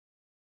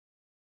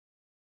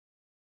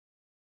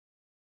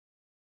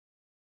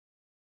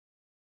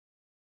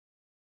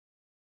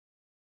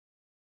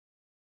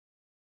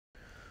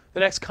The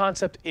next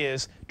concept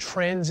is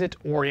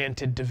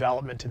transit-oriented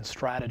development and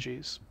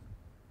strategies.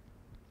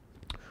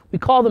 We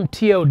call them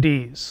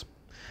TODs.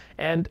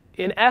 And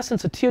in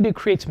essence, a TOD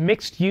creates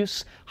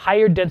mixed-use,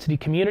 higher-density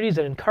communities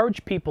that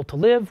encourage people to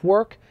live,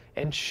 work,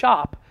 and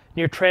shop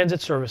near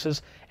transit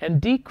services and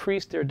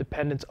decrease their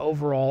dependence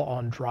overall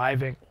on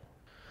driving.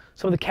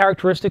 Some of the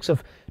characteristics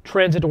of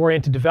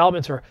transit-oriented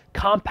developments are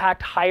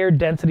compact,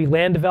 higher-density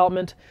land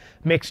development,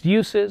 mixed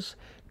uses,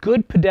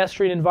 good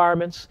pedestrian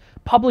environments,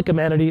 public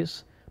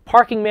amenities,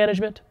 parking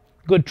management,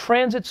 good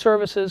transit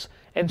services,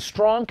 and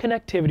strong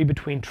connectivity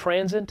between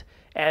transit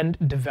and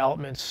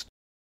development